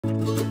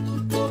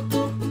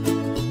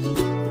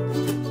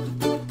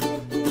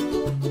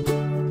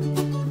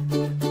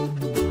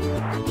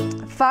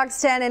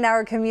Fox 10 and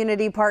our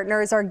community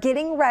partners are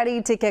getting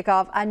ready to kick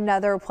off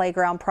another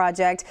playground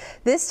project.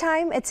 This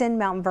time it's in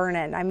Mount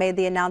Vernon. I made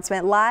the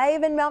announcement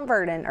live in Mount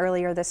Vernon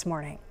earlier this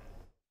morning.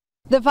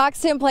 The Fox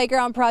 10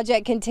 Playground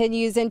Project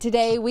continues, and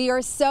today we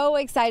are so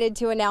excited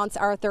to announce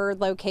our third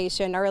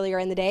location. Earlier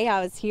in the day, I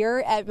was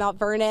here at Mount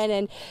Vernon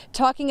and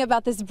talking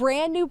about this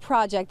brand new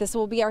project. This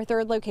will be our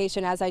third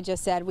location, as I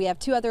just said. We have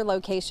two other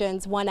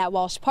locations, one at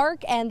Walsh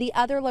Park and the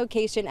other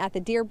location at the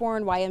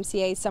Dearborn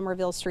YMCA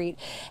Somerville Street.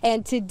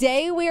 And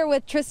today we are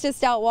with Trista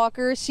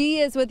Stoutwalker. She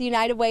is with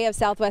United Way of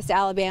Southwest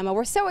Alabama.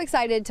 We're so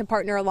excited to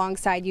partner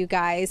alongside you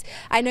guys.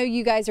 I know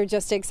you guys are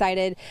just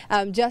excited,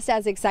 just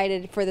as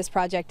excited for this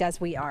project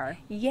as we are.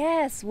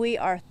 Yes, we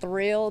are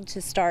thrilled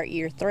to start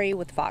year 3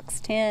 with Fox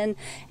 10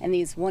 and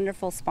these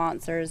wonderful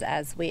sponsors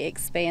as we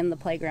expand the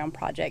playground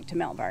project to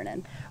Mount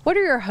Vernon. What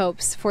are your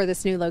hopes for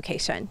this new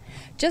location?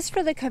 Just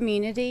for the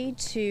community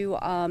to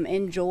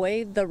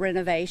enjoy the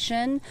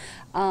renovation,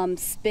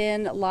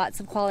 spend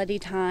lots of quality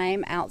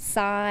time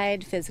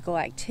outside, physical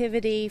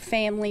activity,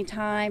 family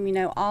time, you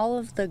know, all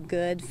of the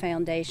good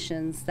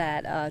foundations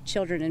that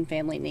children and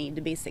family need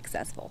to be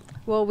successful.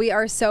 Well, we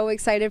are so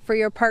excited for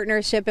your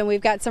partnership, and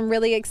we've got some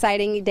really exciting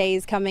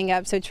days coming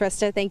up. So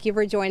Trista, thank you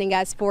for joining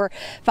us for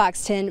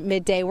Fox 10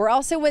 Midday. We're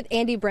also with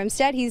Andy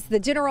Brimstead. He's the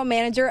general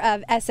manager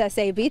of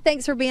SSAB.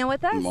 Thanks for being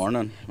with us. Good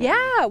morning.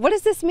 Yeah. What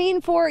does this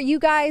mean for you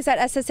guys at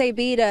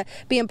SSAB to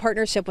be in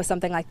partnership with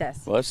something like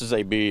this? Well,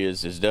 SSAB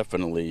is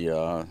definitely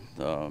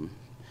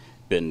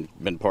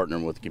been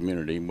partnering with the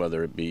community,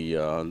 whether it be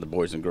the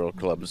Boys and Girls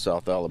Club of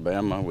South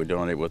Alabama. We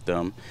donate with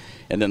them,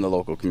 and then the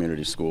local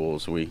community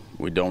schools. We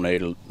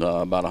donate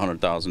about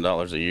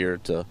 $100,000 a year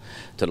to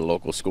the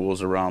local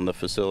schools around the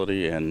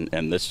facility,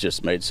 and this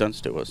just made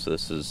sense to us.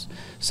 This is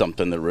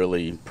something that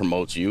really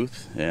promotes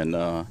youth, and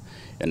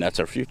that's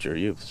our future,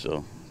 youth.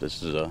 So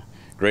this is a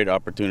great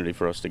opportunity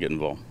for us to get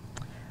involved.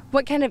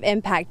 What kind of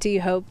impact do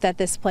you hope that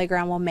this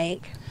playground will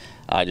make?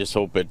 I just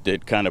hope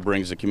it kind of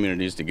brings the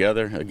communities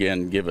together.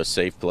 Again, give a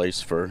safe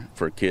place for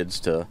kids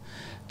to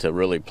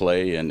really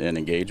play and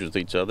engage with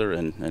each other,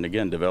 and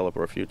again, develop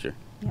our future.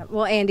 Yeah.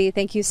 Well, Andy,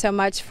 thank you so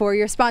much for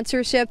your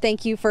sponsorship.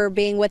 Thank you for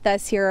being with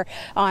us here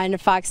on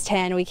Fox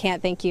 10. We can't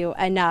thank you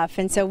enough.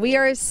 And so we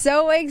are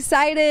so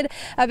excited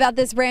about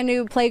this brand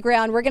new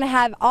playground. We're going to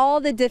have all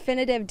the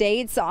definitive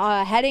dates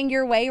heading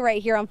your way right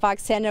here on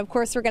Fox 10. And of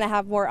course, we're going to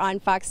have more on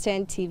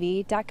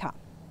fox10tv.com.